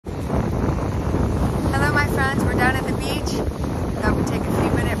friends, we're down at the beach. Thought we'd take a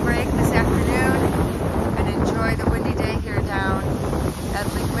few minute break this afternoon and enjoy the windy day here down at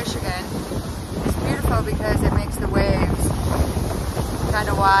Lake Michigan. It's beautiful because it makes the waves kind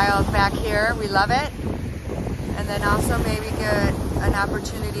of wild back here. We love it. And then also maybe get an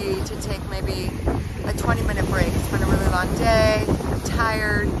opportunity to take maybe a 20-minute break. It's been a really long day. I'm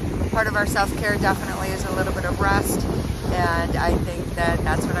tired. Part of our self-care definitely is a little bit of rest. And I think that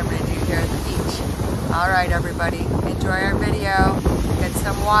that's what I'm going to do here at the beach. All right, everybody, enjoy our video, get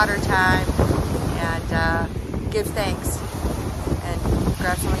some water time, and give thanks. And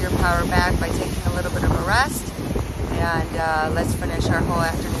grab some of your power back by taking a little bit of a rest. And let's finish our whole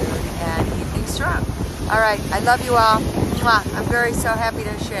afternoon and evening strong. All right, I love you all. Mwah. I'm very so happy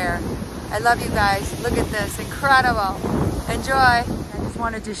to share. I love you guys. Look at this, incredible. Enjoy. I just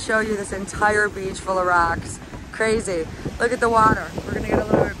wanted to show you this entire beach full of rocks. Crazy. Look at the water. We're gonna get a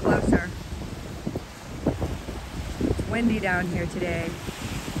little bit closer. It's windy down here today.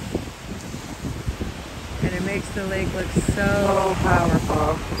 And it makes the lake look so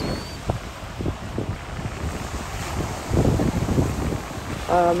powerful.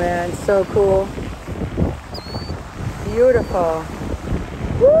 Oh man, so cool. Beautiful.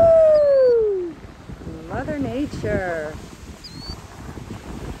 Woo! Mother Nature.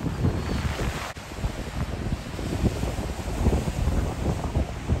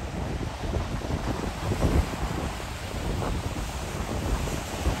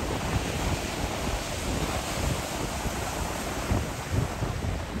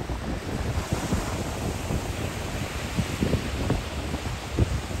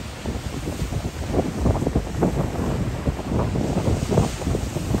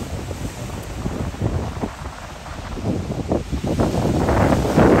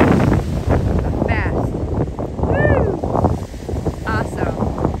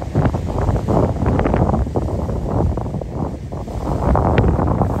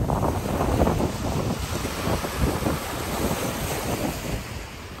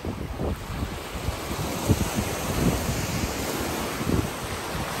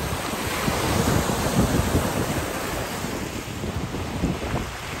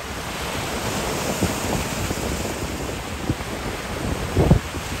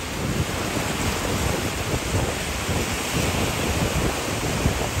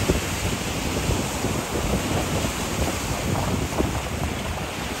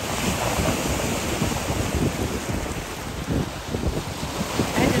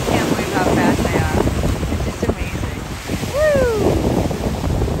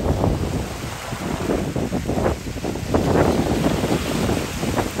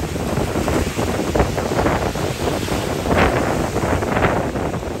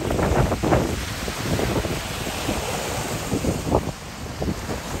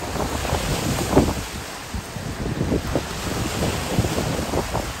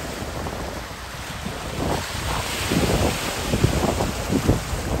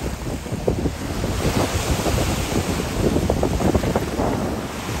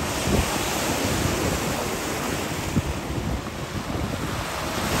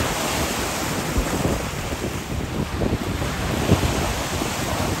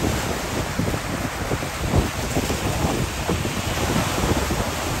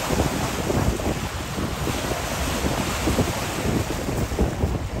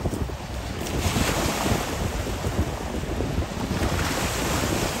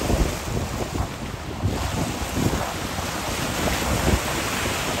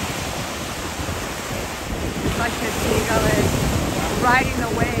 Like the seagull is riding the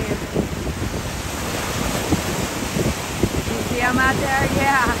wave. Did you see him out there?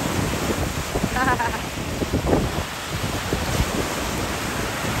 Yeah.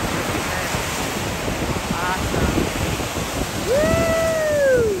 Awesome. Woo!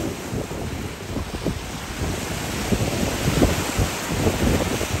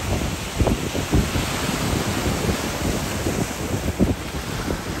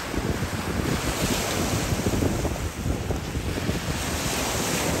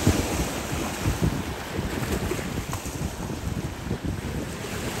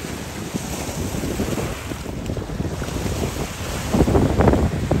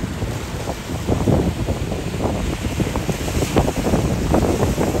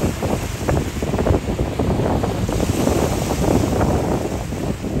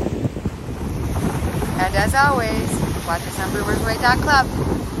 And as always, watch us on BrewersWay.club.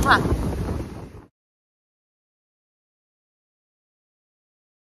 Mwah.